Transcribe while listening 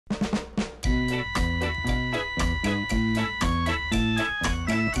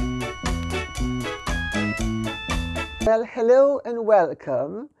Well, hello and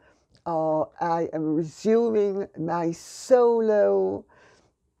welcome. I am resuming my solo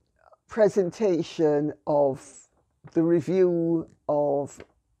presentation of the review of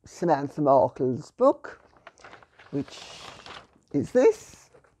Samantha Markle's book, which is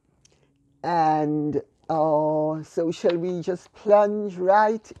this. And so shall we just plunge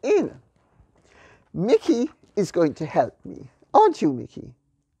right in? Mickey is going to help me, aren't you, Mickey?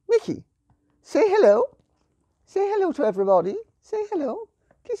 Mickey, say hello. Say hello to everybody. Say hello.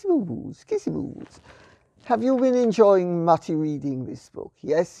 Kissy-boo-boos, kissy-boos. Have you been enjoying Mutty reading this book?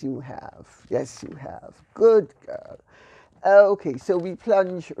 Yes, you have. Yes, you have. Good girl. Okay, so we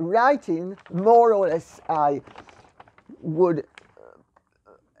plunge right in. More or less, I would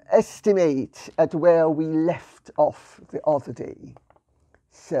estimate at where we left off the other day.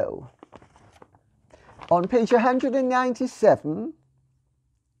 So, on page 197,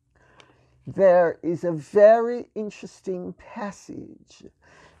 there is a very interesting passage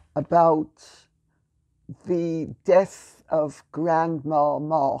about the death of Grandma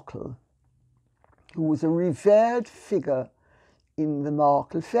Markle, who was a revered figure in the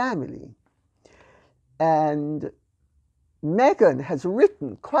Markle family. And Meghan has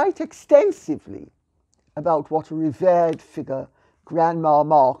written quite extensively about what a revered figure Grandma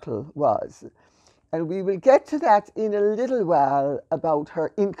Markle was. And we will get to that in a little while about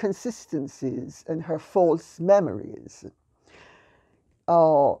her inconsistencies and her false memories.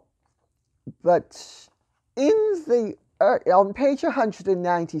 But on page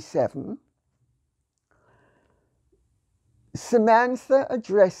 197, Samantha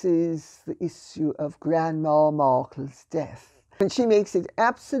addresses the issue of Grandma Markle's death. And she makes it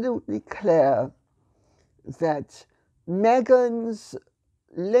absolutely clear that Meghan's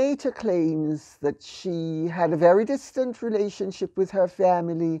later claims that she had a very distant relationship with her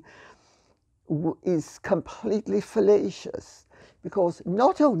family is completely fallacious, because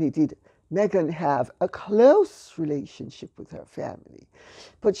not only did Meghan have a close relationship with her family,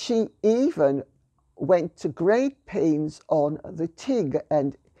 but she even went to great pains on the TIG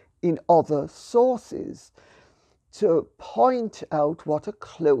and in other sources to point out what a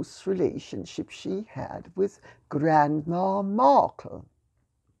close relationship she had with Grandma Markle.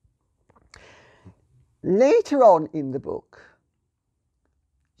 Later on in the book,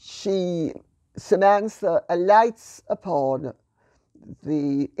 Samantha alights upon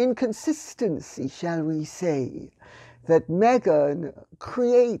the inconsistency, shall we say, that Meghan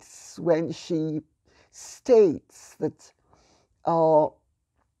creates when she states that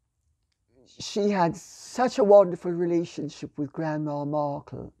she had such a wonderful relationship with Grandma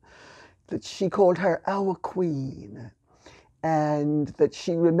Markle, that she called her our queen, and that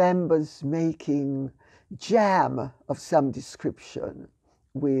she remembers making jam of some description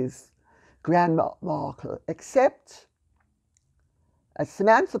with Grandma Markle, except, as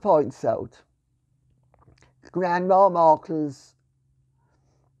Samantha points out, Grandma Markle's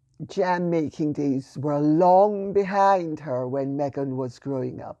jam-making days were long behind her when Meghan was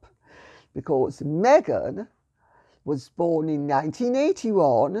growing up, because Meghan was born in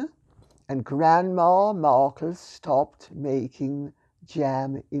 1981 and Grandma Markle stopped making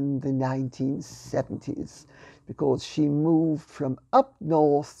jam in the 1970s because she moved from up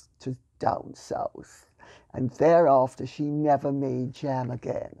north to down south, and thereafter she never made jam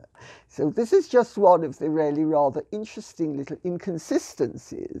again. So this is just one of the really rather interesting little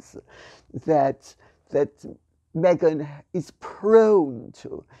inconsistencies that Meghan is prone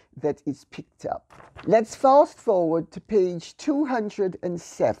to, that is picked up. Let's fast forward to page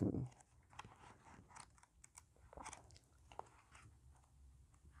 207.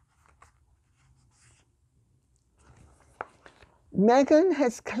 Meghan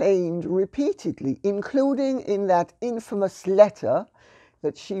has claimed repeatedly, including in that infamous letter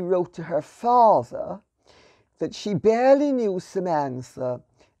that she wrote to her father, that she barely knew Samantha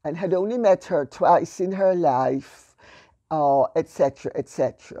and had only met her twice in her life, etc.,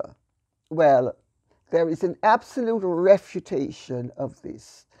 etc. Well, there is an absolute refutation of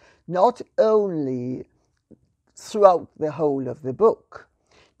this, not only throughout the whole of the book,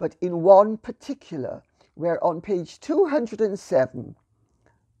 but in one particular, where on page 207,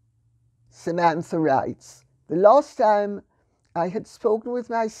 Samantha writes, "The last time I had spoken with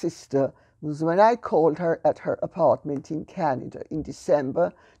my sister was when I called her at her apartment in Canada in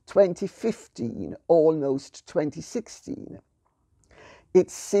December 2015, almost 2016. It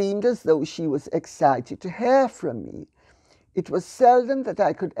seemed as though she was excited to hear from me. It was seldom that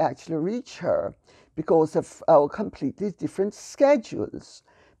I could actually reach her because of our completely different schedules,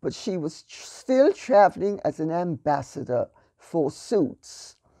 but she was still traveling as an ambassador for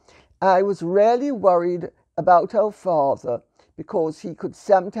Suits. I was really worried about our father because he could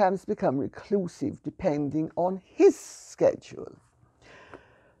sometimes become reclusive depending on his schedule.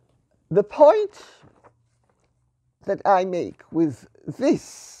 The point that I make with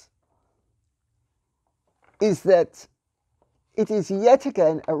this is that it is yet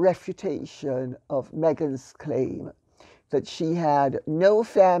again a refutation of Meghan's claim that she had no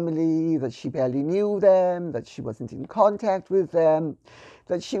family, that she barely knew them, that she wasn't in contact with them,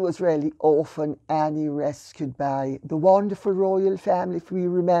 that she was really orphan Annie rescued by the wonderful royal family. If we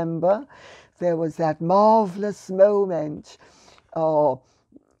remember, there was that marvellous moment,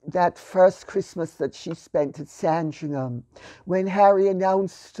 that first Christmas that she spent at Sandringham, when Harry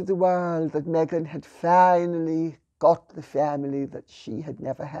announced to the world that Meghan had finally got the family that she had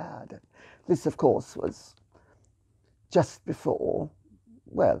never had. This, of course, was just before,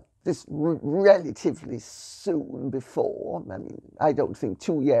 well, this relatively soon before. I mean, I don't think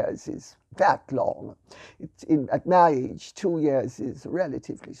 2 years is that long. At my age, 2 years is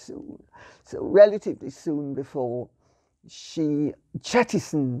relatively soon. So relatively soon before she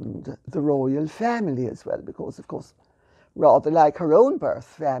jettisoned the royal family as well, because, of course, rather like her own birth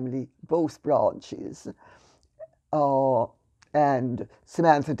family, both branches. And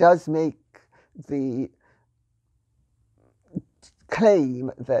Samantha does make the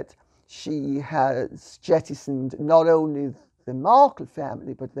claim that she has jettisoned not only the Markle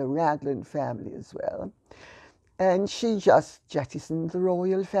family, but the Ragland family as well. And she just jettisoned the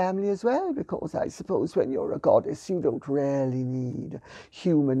royal family as well, because I suppose when you're a goddess, you don't really need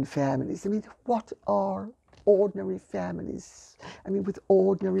human families. I mean, what are ordinary families? I mean, with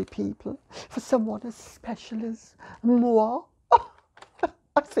ordinary people, for someone as special as moi?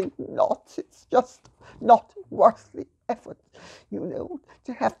 I think not. It's just not worth the effort, you know,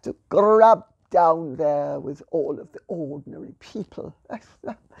 to have to grub down there with all of the ordinary people.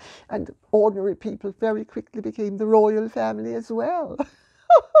 And ordinary people very quickly became the royal family as well.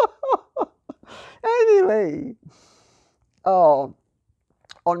 Anyway, on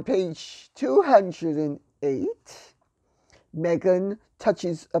page 208, Meghan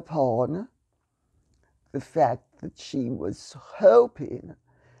touches upon the fact that she was hoping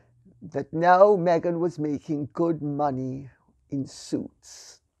that now Meghan was making good money in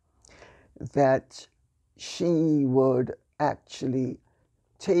suits, that she would actually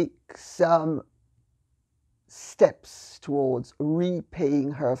take some steps towards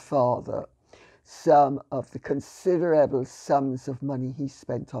repaying her father some of the considerable sums of money he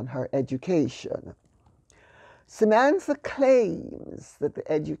spent on her education. Samantha claims that the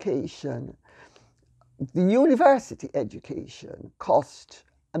university education cost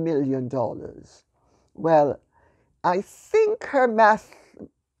 $1 million. Well, I think her math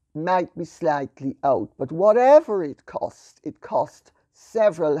might be slightly out, but whatever it cost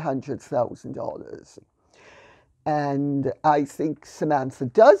several $100,000. And I think Samantha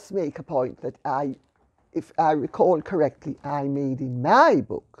does make a point that if I recall correctly, I made in my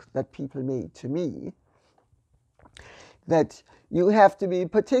book that people made to me, that you have to be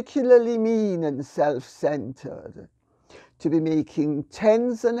particularly mean and self-centered to be making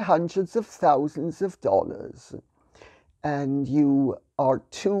tens and hundreds of thousands of dollars, and you are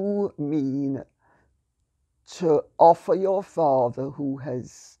too mean to offer your father, who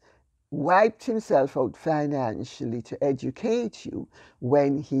has wiped himself out financially, to educate you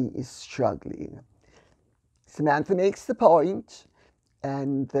when he is struggling. Samantha makes the point,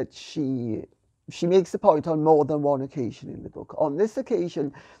 and that she makes the point on more than one occasion in the book. On this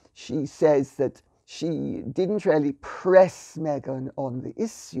occasion, she says that she didn't really press Meghan on the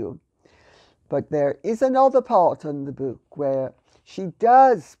issue, but there is another part in the book where she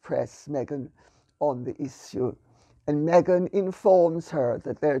does press Meghan on the issue, and Meghan informs her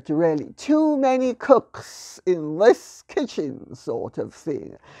that there are really too many cooks in this kitchen, sort of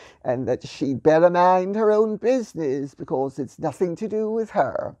thing, and that she'd better mind her own business because it's nothing to do with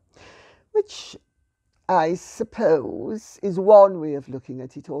her, which I suppose is one way of looking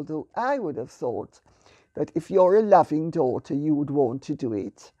at it, although I would have thought that if you're a loving daughter, you would want to do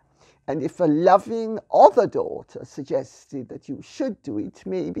it. And if a loving other daughter suggested that you should do it,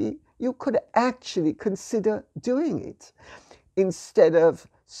 maybe you could actually consider doing it, instead of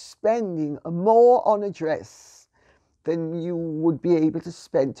spending more on a dress than you would be able to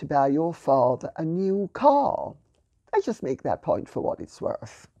spend to buy your father a new car. I just make that point for what it's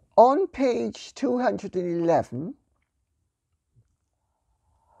worth. On page 211,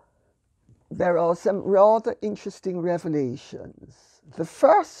 there are some rather interesting revelations. The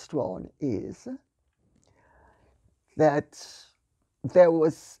first one is that there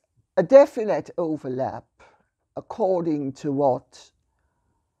was a definite overlap, according to what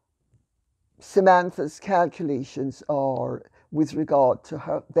Samantha's calculations are with regard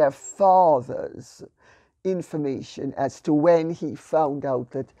to their father's information as to when he found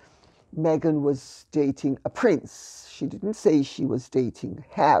out that Meghan was dating a prince. She didn't say she was dating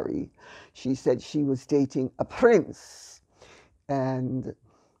Harry. She said she was dating a prince. And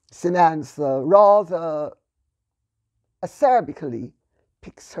Samantha rather acerbically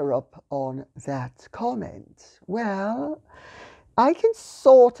picks her up on that comment. Well, I can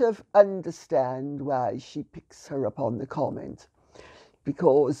sort of understand why she picks her up on the comment,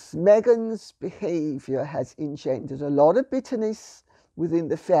 because Meghan's behaviour has engendered a lot of bitterness within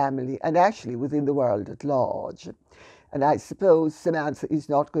the family and actually within the world at large. And I suppose Samantha is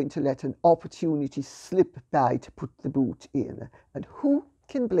not going to let an opportunity slip by to put the boot in. And who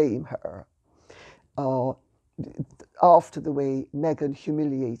can blame her after the way Meghan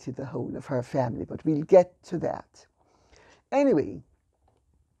humiliated the whole of her family? But we'll get to that. Anyway,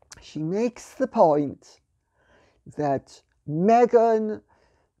 she makes the point that Meghan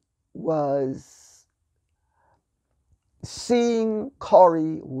was seeing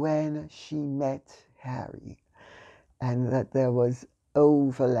Corrie when she met Harry, and that there was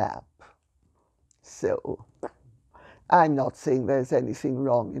overlap. So I'm not saying there's anything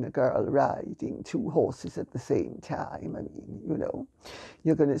wrong in a girl riding two horses at the same time. I mean, you know,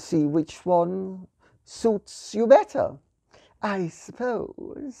 you're going to see which one suits you better, I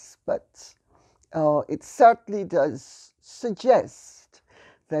suppose. But it certainly does suggest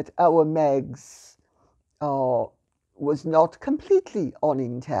that our Megs was not completely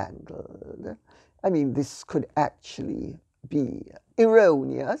unentangled. I mean, this could actually be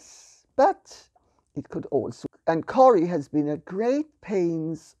erroneous, but it could also. And Corrie has been at great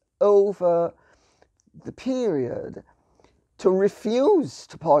pains over the period to refuse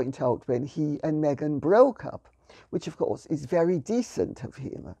to point out when he and Meghan broke up, which of course is very decent of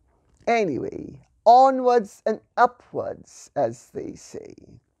him. Anyway, onwards and upwards, as they say.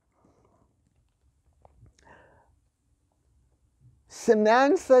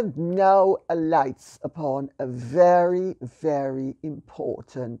 Samantha now alights upon a very, very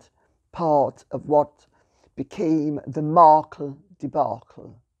important part of what became the Markle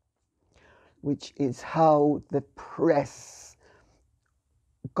debacle, which is how the press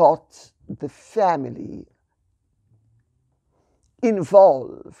got the family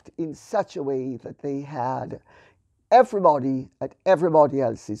involved in such a way that they had everybody at everybody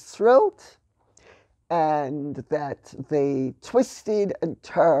else's throat, and that they twisted and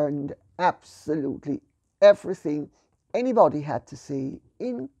turned absolutely everything anybody had to say,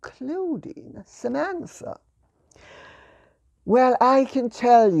 including Samantha. Well, I can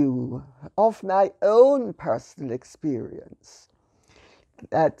tell you of my own personal experience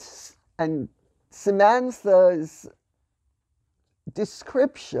that, and Samantha's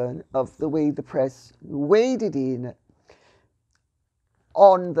description of the way the press waded in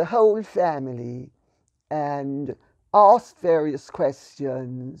on the whole family and asked various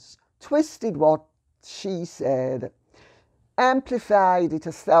questions, twisted what she said, amplified it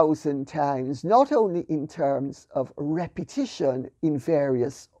 1,000 times, not only in terms of repetition in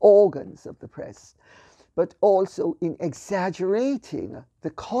various organs of the press, but also in exaggerating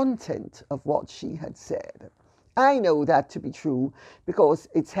the content of what she had said. I know that to be true because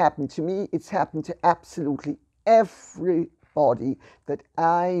it's happened to me, it's happened to absolutely everybody that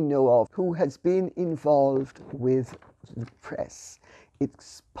I know of who has been involved with the press.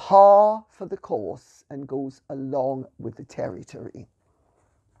 It's par for the course and goes along with the territory.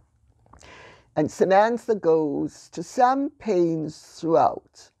 And Samantha goes to some pains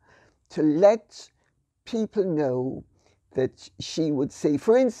throughout to let people know that she would say,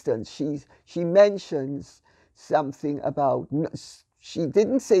 for instance, she mentions something about, she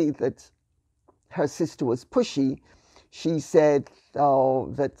didn't say that her sister was pushy. She said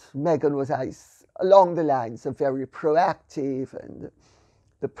that Meghan was along the lines of very proactive, and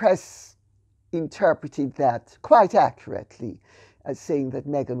the press interpreted that quite accurately as saying that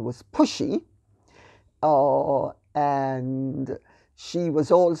Meghan was pushy. And she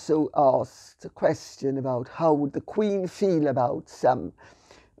was also asked a question about how would the Queen feel about some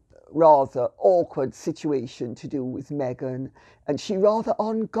rather awkward situation to do with Meghan, and she rather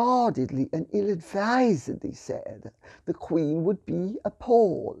unguardedly and ill-advisedly said the Queen would be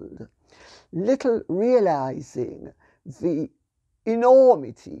appalled, little realising the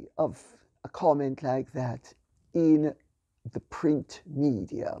enormity of a comment like that in the print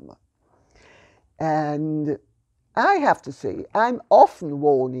medium. And I have to say, I'm often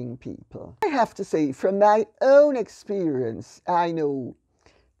warning people. I have to say, from my own experience, I know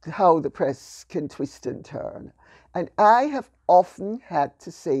how the press can twist and turn. And I have often had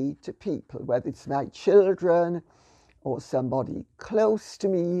to say to people, whether it's my children or somebody close to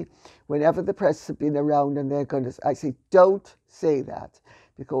me, whenever the press have been around and they're going to, I say, don't say that,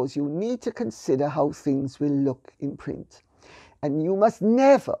 because you need to consider how things will look in print. And you must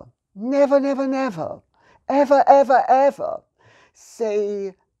never, never, never, never, ever, ever, ever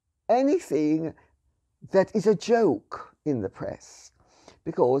say anything that is a joke in the press.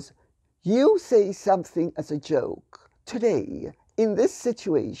 Because you say something as a joke today in this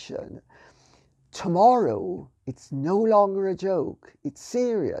situation, tomorrow it's no longer a joke, it's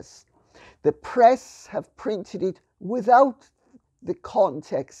serious. The press have printed it without the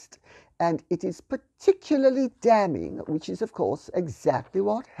context, and it is particularly damning, which is of course exactly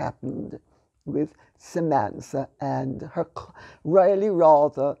what happened with Samantha and her really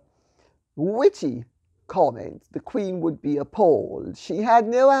rather witty comment, the Queen would be appalled. She had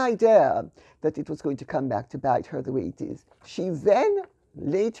no idea that it was going to come back to bite her the way it is. She then,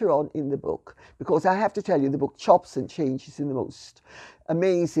 later on in the book, because I have to tell you, the book chops and changes in the most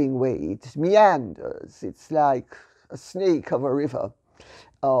amazing way. It meanders. It's like a snake of a river.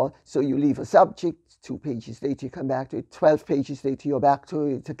 So you leave a subject, 2 pages later you come back to it, 12 pages later you're back to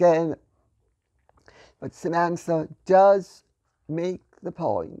it again. But Samantha does make the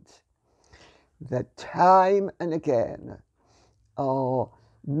point that time and again,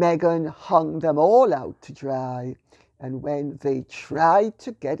 Meghan hung them all out to dry. And when they tried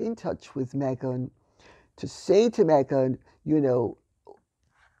to get in touch with Meghan, to say to Meghan, you know,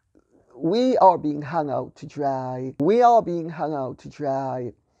 we are being hung out to dry. We are being hung out to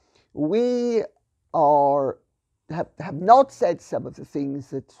dry. We have not said some of the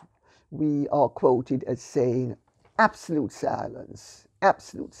things that we are quoted as saying. Absolute silence.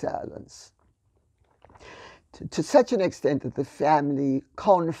 Absolute silence. To such an extent that the family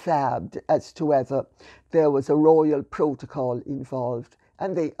confabbed as to whether there was a royal protocol involved,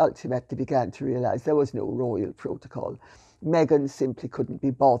 and they ultimately began to realize there was no royal protocol. Meghan simply couldn't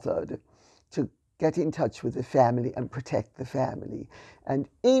be bothered to get in touch with the family and protect the family. And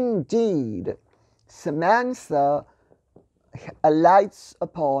indeed, Samantha alights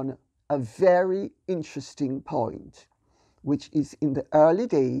upon a very interesting point, which is in the early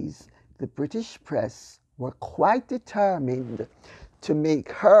days, the British press were quite determined to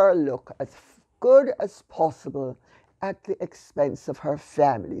make her look as good as possible at the expense of her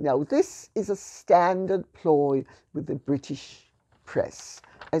family. Now, this is a standard ploy with the British press,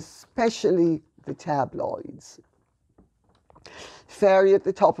 especially the tabloids. Fairy at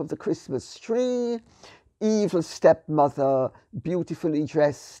the top of the Christmas tree, evil stepmother, beautifully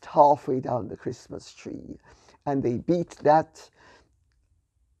dressed halfway down the Christmas tree. And they beat that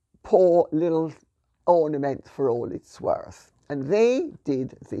poor little ornament for all it's worth. And they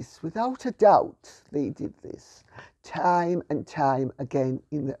did this without a doubt. They did this time and time again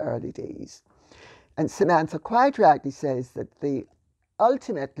in the early days. And Samantha quite rightly says that they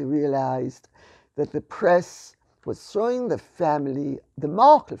ultimately realized that the press was throwing the family, the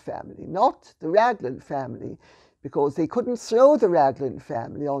Markle family, not the Ragland family, because they couldn't throw the Ragland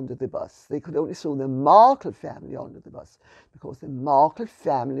family under the bus. They could only throw the Markle family under the bus, because the Markle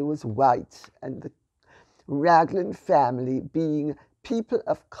family was white and the Ragland family, being people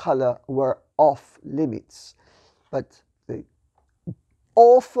of colour, were off limits. But the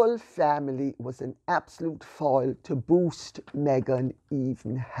awful family was an absolute foil to boost Meghan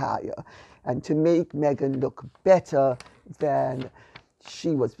even higher and to make Meghan look better than she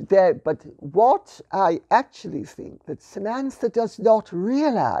was there. But what I actually think that Samantha does not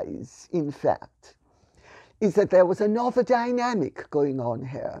realise, in fact, is that there was another dynamic going on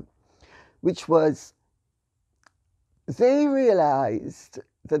here, which was they realised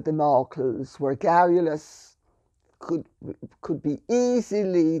that the Markles were garrulous, could be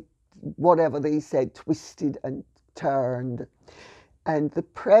easily, whatever they said, twisted and turned. And the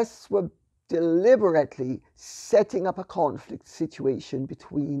press were deliberately setting up a conflict situation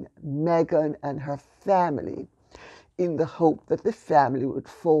between Meghan and her family in the hope that the family would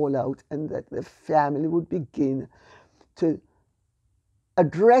fall out and that the family would begin to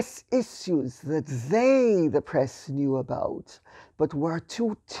address issues that they, the press, knew about, but were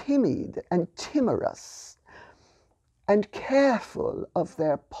too timid and timorous and careful of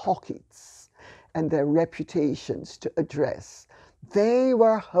their pockets and their reputations to address. They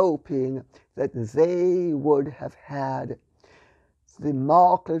were hoping that they would have had the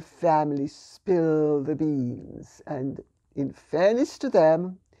Markle family spill the beans. And in fairness to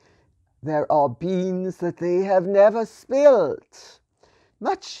them, there are beans that they have never spilt,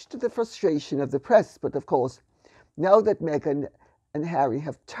 much to the frustration of the press. But of course, now that Meghan and Harry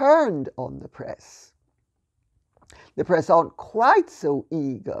have turned on the press. The press aren't quite so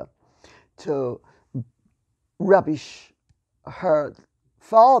eager to rubbish her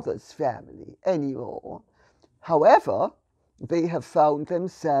father's family anymore. However, they have found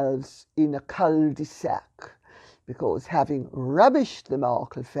themselves in a cul-de-sac because having rubbished the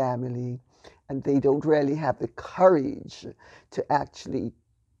Markle family, and they don't really have the courage to actually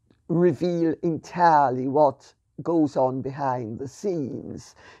reveal entirely what goes on behind the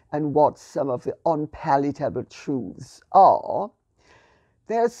scenes and what some of the unpalatable truths are,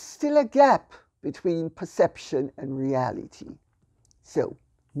 there's still a gap between perception and reality. So,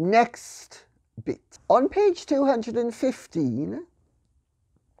 next bit. On page 215,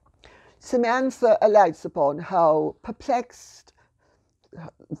 Samantha alights upon how perplexed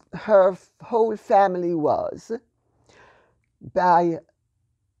her whole family was by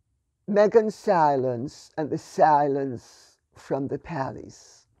Meghan's silence and the silence from the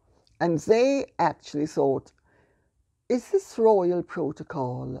palace. And they actually thought, is this royal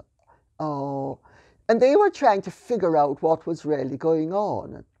protocol? And they were trying to figure out what was really going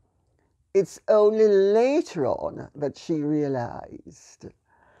on. It's only later on that she realized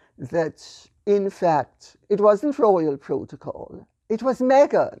that, in fact, it wasn't royal protocol. It was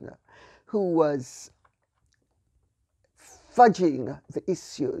Meghan who was fudging the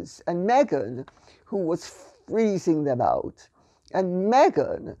issues, and Meghan who was freezing them out, and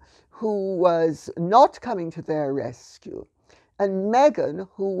Meghan who was not coming to their rescue, and Meghan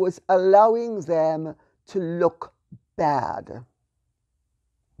who was allowing them to look bad.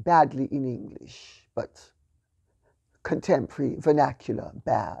 Badly in English, but contemporary vernacular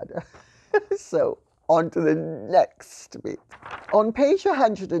bad. So, on to the next bit. On page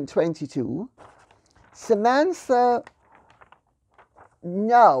 122, Samantha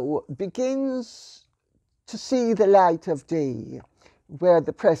now begins to see the light of day where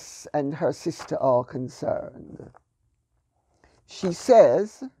the press and her sister are concerned. She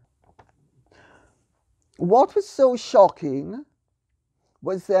says, what was so shocking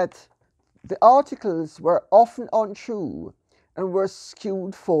was that the articles were often untrue and were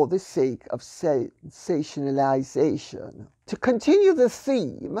skewed for the sake of sensationalization. To continue the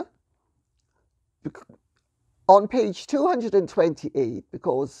theme, on page 228,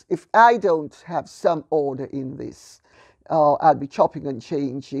 because if I don't have some order in this, I'll be chopping and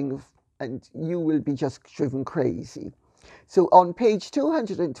changing and you will be just driven crazy. So on page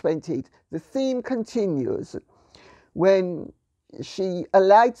 228, the theme continues when she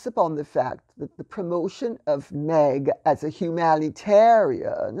alights upon the fact that the promotion of Meg as a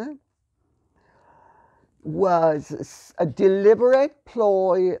humanitarian was a deliberate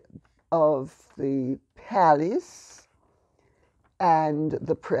ploy of the palace and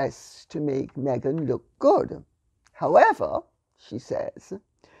the press to make Meghan look good. However, she says,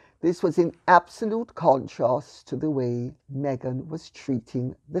 this was in absolute contrast to the way Meghan was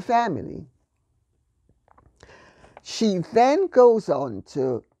treating the family. She then goes on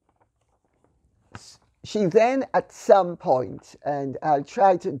to, she then at some point, and I'll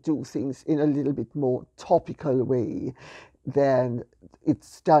try to do things in a little bit more topical way than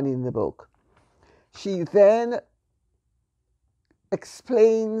it's done in the book. She then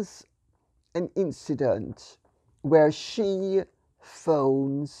explains an incident where she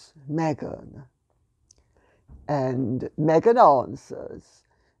phones Meghan. And Meghan answers,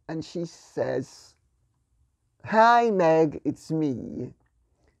 and she says, "Hi, Meg, it's me."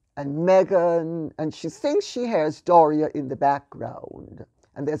 And Meghan, and she thinks she hears Doria in the background,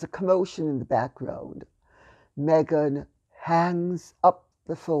 and there's a commotion in the background. Meghan hangs up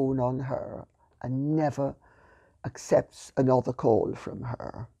the phone on her and never accepts another call from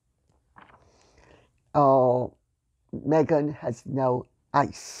her. Meghan has now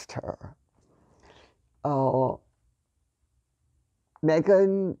iced her.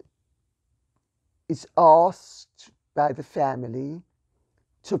 Meghan is asked by the family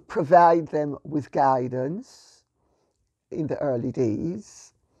to provide them with guidance in the early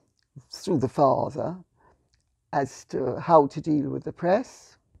days through the father as to how to deal with the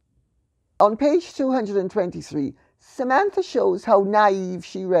press. On page 223, Samantha shows how naive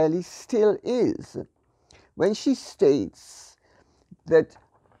she really still is when she states that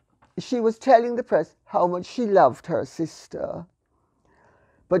she was telling the press how much she loved her sister,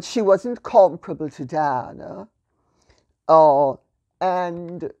 but she wasn't comparable to Diana,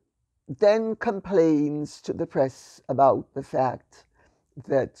 and then complains to the press about the fact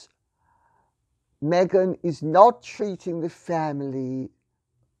that Meghan is not treating the family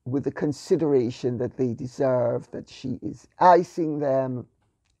with the consideration that they deserve, that she is icing them,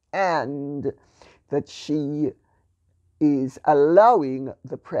 and that she is allowing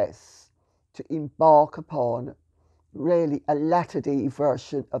the press to embark upon really a latter-day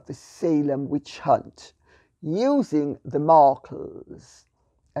version of the Salem witch hunt, using the Markles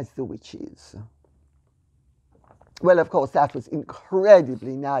as the witches. Well, of course, that was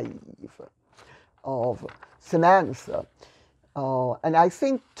incredibly naive of Samantha. And I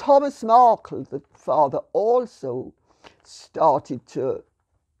think Thomas Markle, the father, also started to,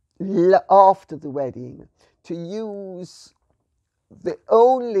 after the wedding, to use the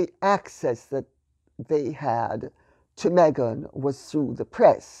only access that they had to Meghan was through the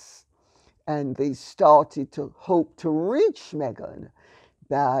press. And they started to hope to reach Meghan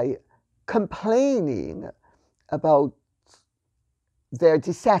by complaining about their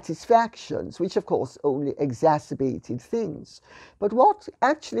dissatisfactions, which of course only exacerbated things. But what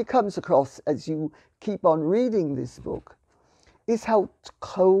actually comes across as you keep on reading this book is how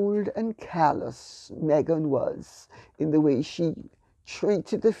cold and callous Meghan was in the way she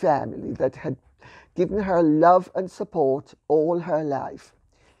treated the family that had given her love and support all her life,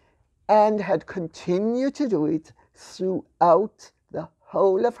 and had continued to do it throughout the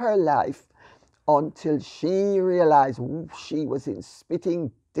whole of her life until she realized she was in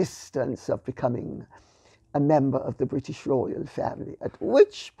spitting distance of becoming a member of the British royal family, at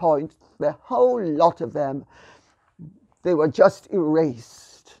which point the whole lot of them, they were just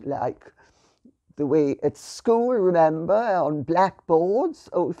erased, like the way at school, remember, on blackboards,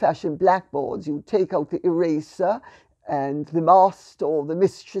 old-fashioned blackboards, you take out the eraser and the master or the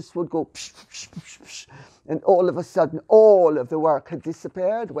mistress would go psh, psh, psh, psh, and all of a sudden all of the work had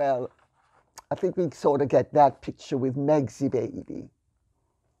disappeared. Well, I think we sort of get that picture with Megsy Baby.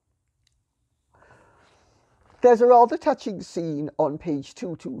 There's a rather touching scene on page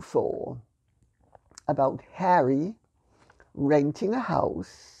 224 about Harry renting a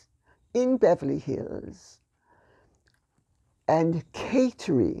house in Beverly Hills and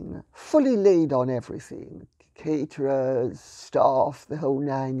catering, fully laid on everything, caterers, staff, the whole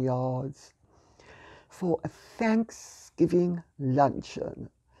 9 yards, for a Thanksgiving luncheon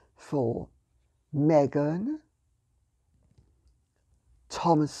for Meghan,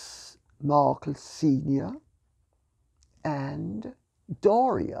 Thomas Markle Sr., and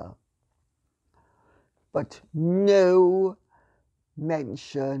Doria. But no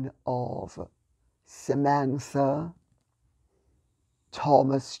mention of Samantha,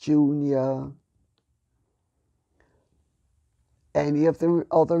 Thomas Jr., any of the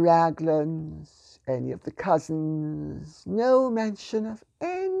other Raglands, any of the cousins, no mention of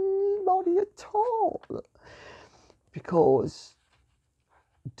anybody at all. Because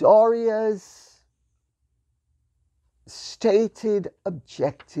Doria's stated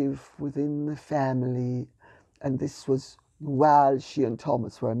objective within the family, and this was while she and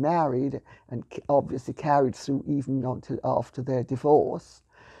Thomas were married and obviously carried through even until after their divorce,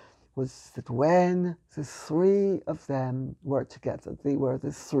 was that when the three of them were together, they were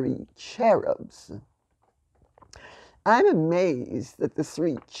the three cherubs. I'm amazed that the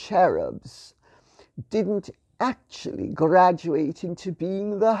three cherubs didn't actually graduate into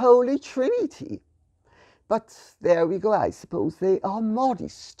being the Holy Trinity. But there we go, I suppose they are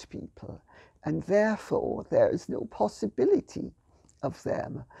modest people, and therefore there is no possibility of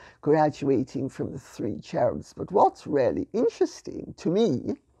them graduating from the three cherubs. But what's really interesting to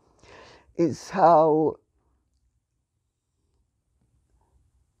me is how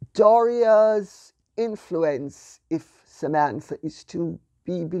Doria's influence, if Samantha is to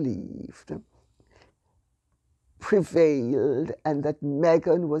be believed, prevailed, and that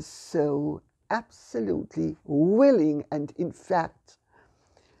Meghan was so absolutely willing and in fact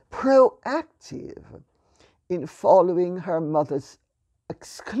proactive in following her mother's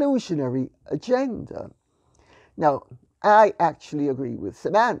exclusionary agenda. Now, I actually agree with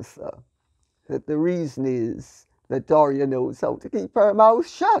Samantha that the reason is that Doria knows how to keep her mouth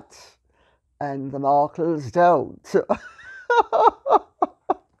shut and the Markles don't.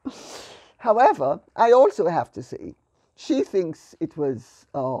 However, I also have to say, she thinks it was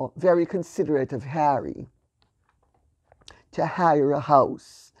very considerate of Harry to hire a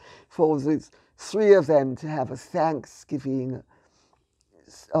house for the three of them to have a Thanksgiving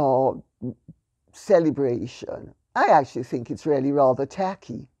celebration. I actually think it's really rather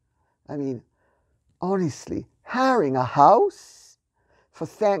tacky. I mean, honestly, hiring a house for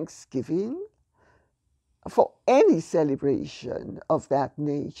Thanksgiving, for any celebration of that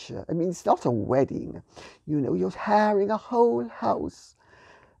nature. I mean, it's not a wedding. You know, you're hiring a whole house.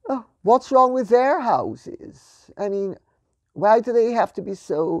 Oh, what's wrong with their houses? I mean, why do they have to be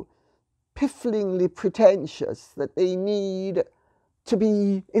so pifflingly pretentious that they need to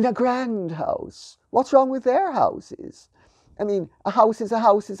be in a grand house? What's wrong with their houses? I mean, a house is a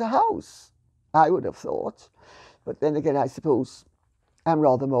house is a house, I would have thought. But then again, I suppose I'm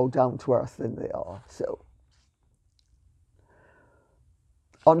rather more down to earth than they are. So,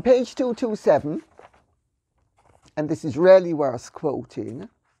 on page 227, and this is really worth quoting,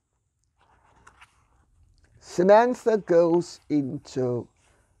 Samantha goes into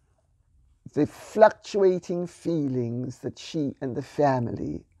the fluctuating feelings that she and the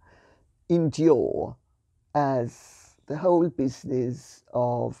family endure as the whole business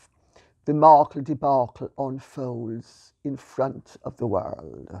of the Markle debacle unfolds in front of the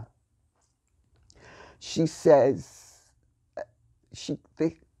world. She says,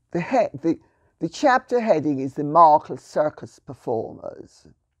 the chapter heading is the Markle circus performers.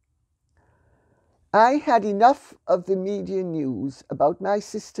 I had enough of the media news about my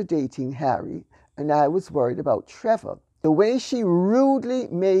sister dating Harry, and I was worried about Trevor. The way she rudely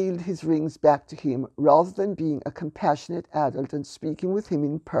mailed his rings back to him rather than being a compassionate adult and speaking with him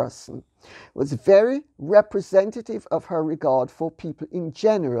in person was very representative of her regard for people in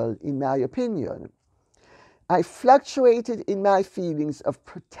general, in my opinion. I fluctuated in my feelings of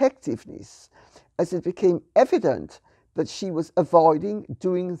protectiveness as it became evident that she was avoiding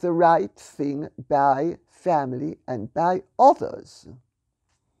doing the right thing by family and by others.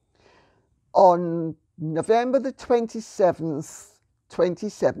 On November the 27th,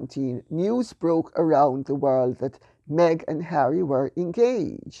 2017, news broke around the world that Meg and Harry were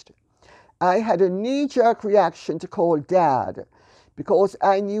engaged. I had a knee-jerk reaction to call Dad because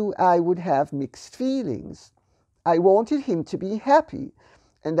I knew I would have mixed feelings. I wanted him to be happy,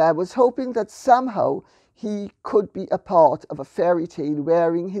 and I was hoping that somehow he could be a part of a fairy tale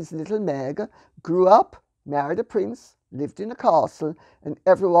wherein his little Meg grew up, married a prince, lived in a castle, and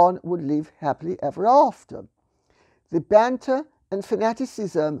everyone would live happily ever after. The banter and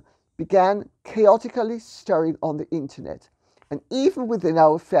fanaticism began chaotically stirring on the internet, and even within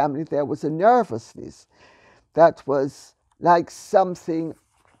our family there was a nervousness that was like something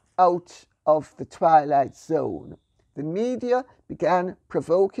out of the Twilight Zone. The media began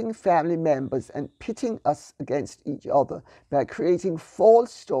provoking family members and pitting us against each other by creating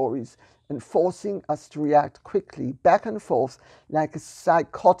false stories and forcing us to react quickly, back and forth, like a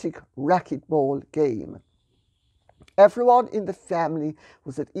psychotic racquetball game. Everyone in the family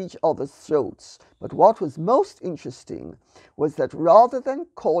was at each other's throats, but what was most interesting was that rather than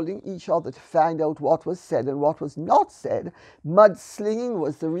calling each other to find out what was said and what was not said, mudslinging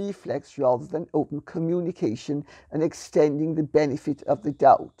was the reflex rather than open communication and extending the benefit of the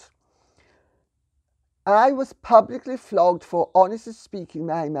doubt. I was publicly flogged for honestly speaking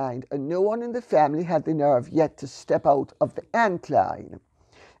my mind, and no one in the family had the nerve yet to step out of the antline.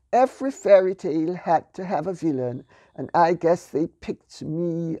 Every fairy tale had to have a villain, and I guess they picked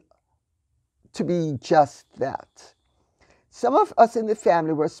me to be just that. Some of us in the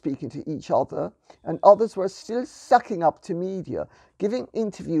family were speaking to each other, and others were still sucking up to media, giving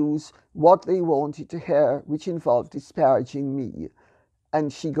interviews what they wanted to hear, which involved disparaging me.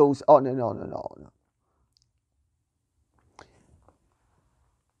 And she goes on and on and on.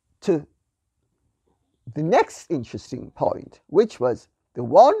 To the next interesting point, which was the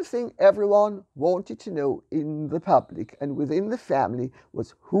one thing everyone wanted to know in the public and within the family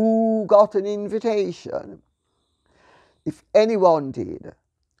was who got an invitation. If anyone did.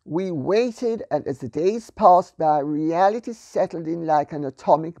 We waited, and as the days passed by, reality settled in like an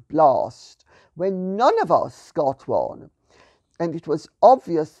atomic blast when none of us got one. And it was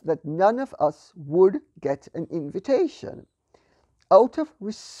obvious that none of us would get an invitation. Out of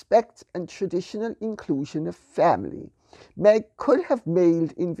respect and traditional inclusion of family, Meg could have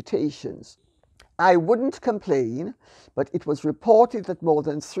mailed invitations. I wouldn't complain, but it was reported that more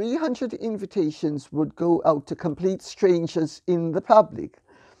than 300 invitations would go out to complete strangers in the public.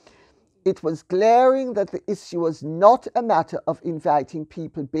 It was glaring that the issue was not a matter of inviting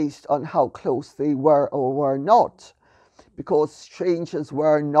people based on how close they were or were not, because strangers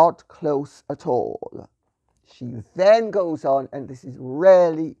were not close at all. She then goes on, and this is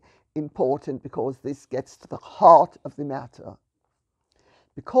really important because this gets to the heart of the matter.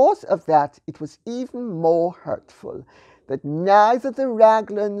 Because of that, it was even more hurtful that neither the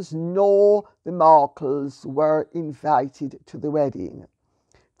Raglands nor the Markles were invited to the wedding.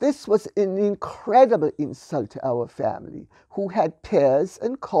 This was an incredible insult to our family, who had peers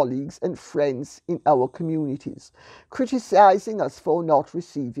and colleagues and friends in our communities, criticizing us for not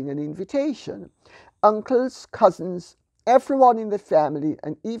receiving an invitation. Uncles, cousins, everyone in the family,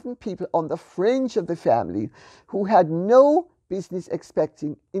 and even people on the fringe of the family who had no business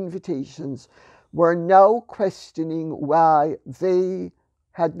expecting invitations were now questioning why they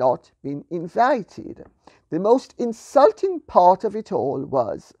had not been invited. The most insulting part of it all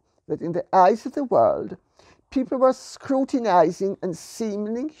was that in the eyes of the world, people were scrutinizing and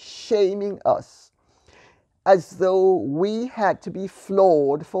seemingly shaming us, as though we had to be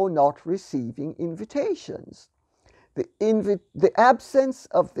flawed for not receiving invitations. The absence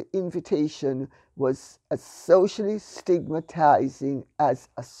of the invitation was as socially stigmatizing as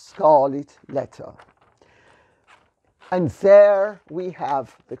a scarlet letter. And there we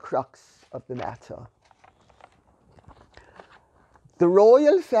have the crux of the matter. The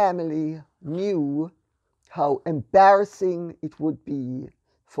royal family knew how embarrassing it would be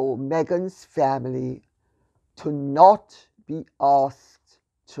for Meghan's family to not be asked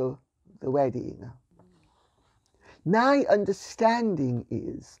to the wedding. My understanding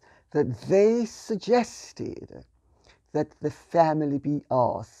is that they suggested that the family be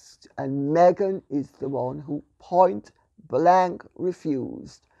asked, and Meghan is the one who point blank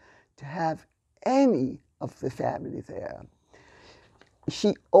refused to have any of the family there.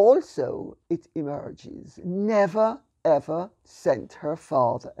 She also, it emerges, never ever sent her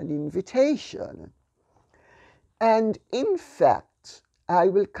father an invitation. And in fact, I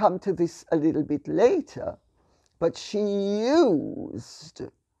will come to this a little bit later, but she used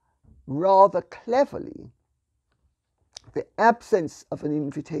rather cleverly the absence of an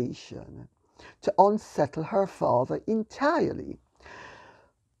invitation to unsettle her father entirely.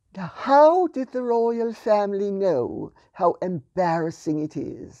 Now, how did the royal family know how embarrassing it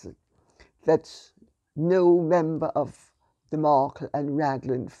is that no member of the Markle and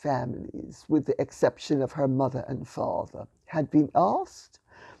Ragland families, with the exception of her mother and father, had been asked?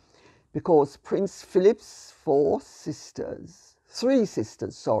 Because Prince Philip's three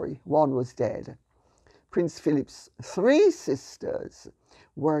sisters, one was dead. Prince Philip's three sisters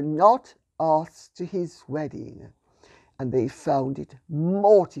were not asked to his wedding, and they found it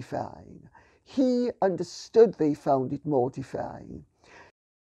mortifying. He understood they found it mortifying.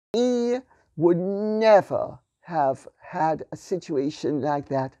 He would never have had a situation like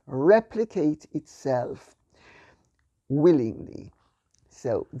that replicate itself willingly.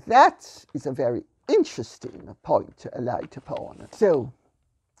 So that is a very interesting point to alight upon. So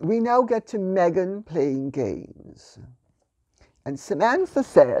we now get to Meghan playing games. And Samantha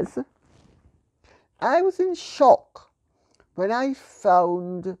says, I was in shock when I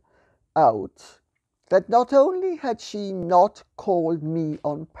found out that not only had she not called me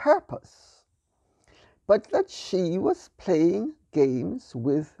on purpose, but that she was playing games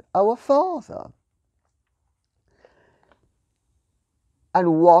with our father.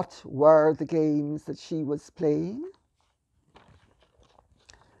 And what were the games that she was playing?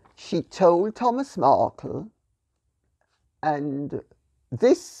 She told Thomas Markle, and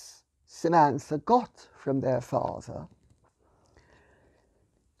this Samantha got from their father,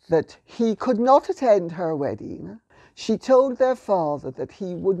 that he could not attend her wedding. She told their father that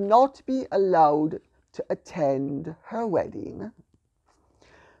he would not be allowed to attend her wedding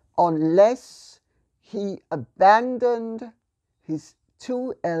unless he abandoned his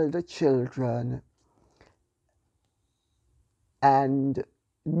two elder children, and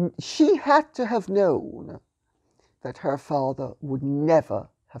she had to have known that her father would never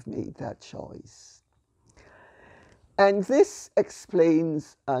have made that choice. And this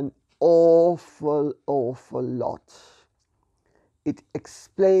explains an awful lot. It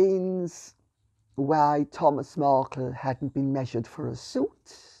explains why Thomas Markle hadn't been measured for a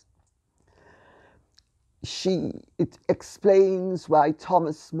suit. It explains why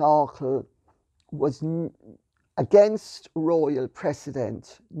Thomas Markle was against royal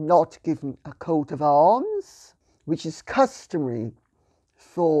precedent not given a coat of arms, which is customary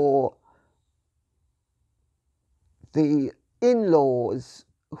for the in-laws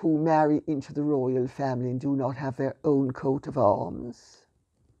who marry into the royal family and do not have their own coat of arms.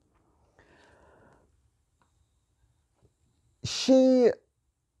 She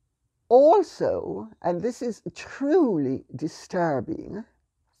also, and this is truly disturbing,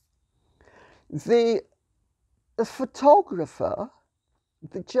 the photographer,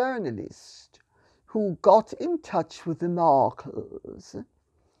 the journalist who got in touch with the Markles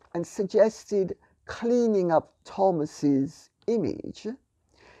and suggested cleaning up Thomas's image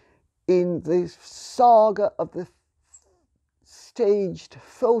in the saga of the staged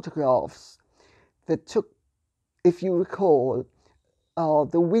photographs that took, if you recall,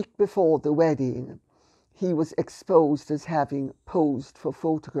 the week before the wedding, he was exposed as having posed for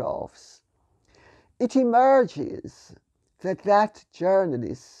photographs. It emerges that that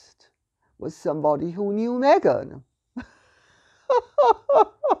journalist was somebody who knew Meghan.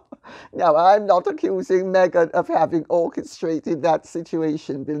 Now, I'm not accusing Meghan of having orchestrated that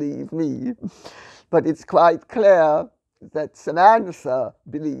situation, believe me, but it's quite clear that Samantha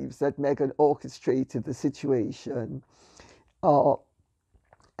believes that Meghan orchestrated the situation,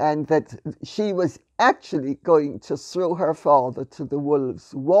 and that she was actually going to throw her father to the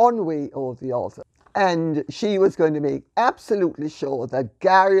wolves one way or the other. And she was going to make absolutely sure that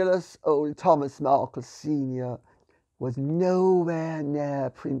garrulous old Thomas Markle Sr. was nowhere near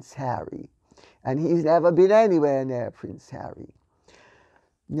Prince Harry. And he's never been anywhere near Prince Harry.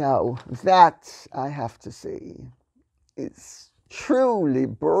 Now, that, I have to say, is truly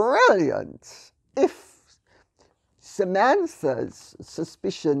brilliant. If Samantha's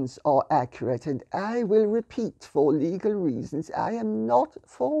suspicions are accurate, and I will repeat, for legal reasons, I am not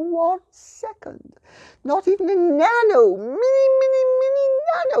for 1 second, not even a mini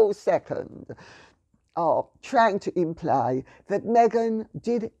nanosecond, trying to imply that Meghan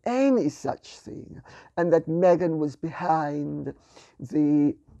did any such thing, and that Meghan was behind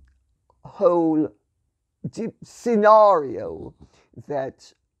the whole scenario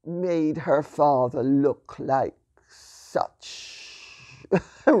that made her father look like such.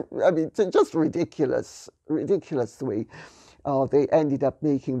 I mean, just ridiculous the way they ended up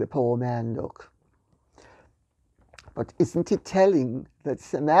making the poor man look. But isn't it telling that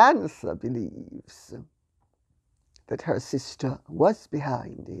Samantha believes that her sister was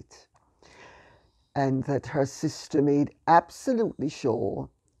behind it, and that her sister made absolutely sure,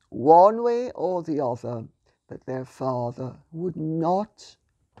 one way or the other, that their father would not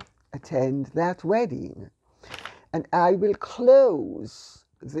attend that wedding? And I will close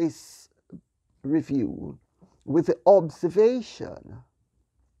this review with the observation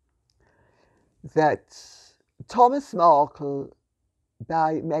that Thomas Markle,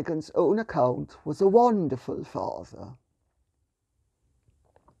 by Meghan's own account, was a wonderful father.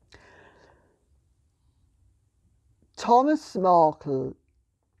 Thomas Markle,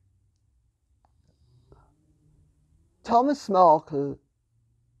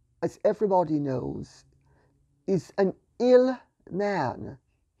 as everybody knows, is an ill man.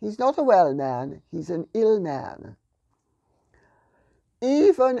 He's not a well man, he's an ill man.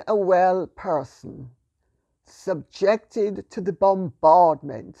 Even a well person, subjected to the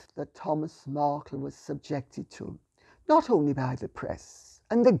bombardment that Thomas Markle was subjected to, not only by the press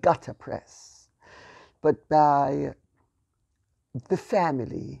and the gutter press, but by the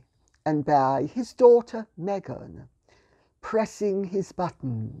family and by his daughter Meghan, pressing his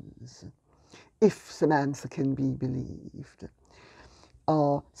buttons, if Samantha can be believed,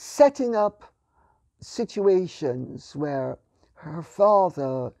 setting up situations where her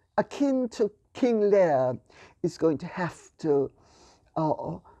father, akin to King Lear, is going to have to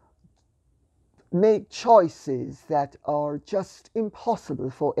make choices that are just impossible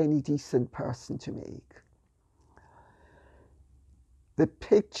for any decent person to make. The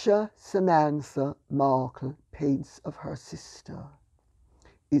picture Samantha Markle paints of her sister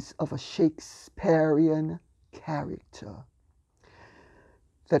is of a Shakespearean character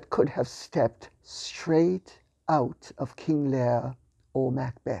that could have stepped straight out of King Lear or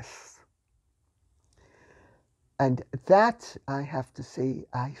Macbeth. And that, I have to say,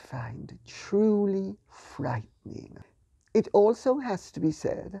 I find truly frightening. It also has to be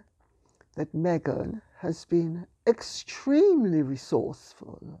said that Meghan has been extremely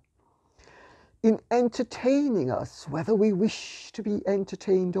resourceful in entertaining us, whether we wish to be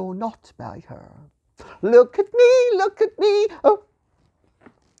entertained or not by her. Look at me, look at me. Oh.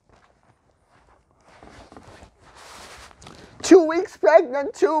 2 weeks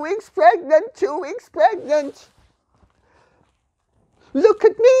pregnant, 2 weeks pregnant, 2 weeks pregnant. Look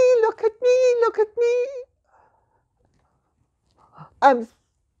at me, look at me, look at me. I'm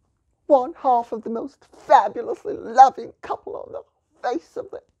one half of the most fabulously loving couple on the face of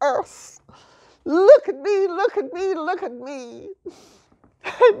the earth. Look at me, look at me, look at me.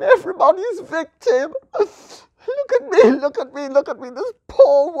 I'm everybody's victim. Look at me, look at me, look at me, this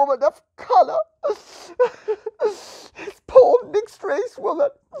poor woman of colour. This poor mixed race woman,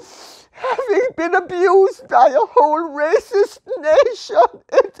 having been abused by a whole racist nation.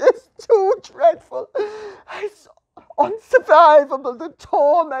 It is too dreadful. It's unsurvivable, the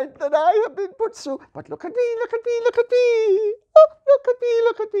torment that I have been put through. But look at me, look at me, look at me. Oh, look at me,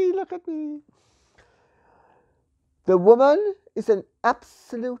 look at me, look at me. The woman is an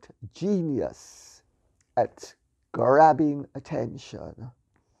absolute genius at grabbing attention.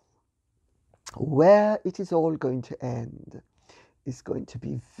 Where it is all going to end is going to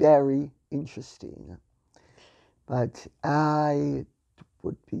be very interesting. But I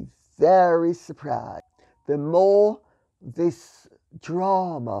would be very surprised. The more this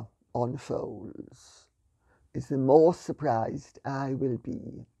drama unfolds is the more surprised I will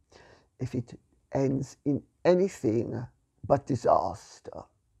be if it ends in anything but disaster.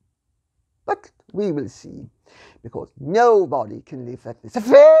 But we will see, because nobody can live at this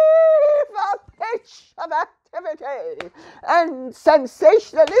fever pitch of activity and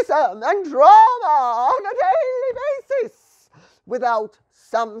sensationalism and drama on a daily basis without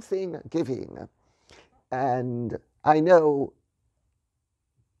something giving. And I know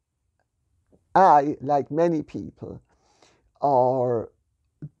I, like many people, are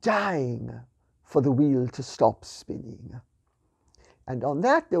dying for the wheel to stop spinning. And on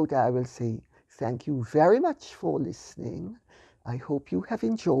that note, I will say thank you very much for listening. I hope you have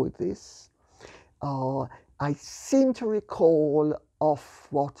enjoyed this. I seem to recall of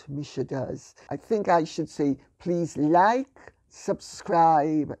what Misha does. I think I should say, please like,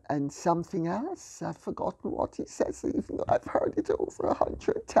 subscribe, and something else. I've forgotten what he says, even though I've heard it over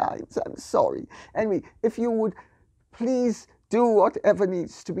 100 times. I'm sorry. Anyway, if you would please do whatever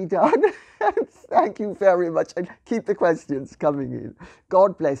needs to be done. Thank you very much. And keep the questions coming in.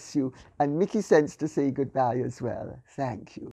 God bless you. And Mickey sends to say goodbye as well. Thank you.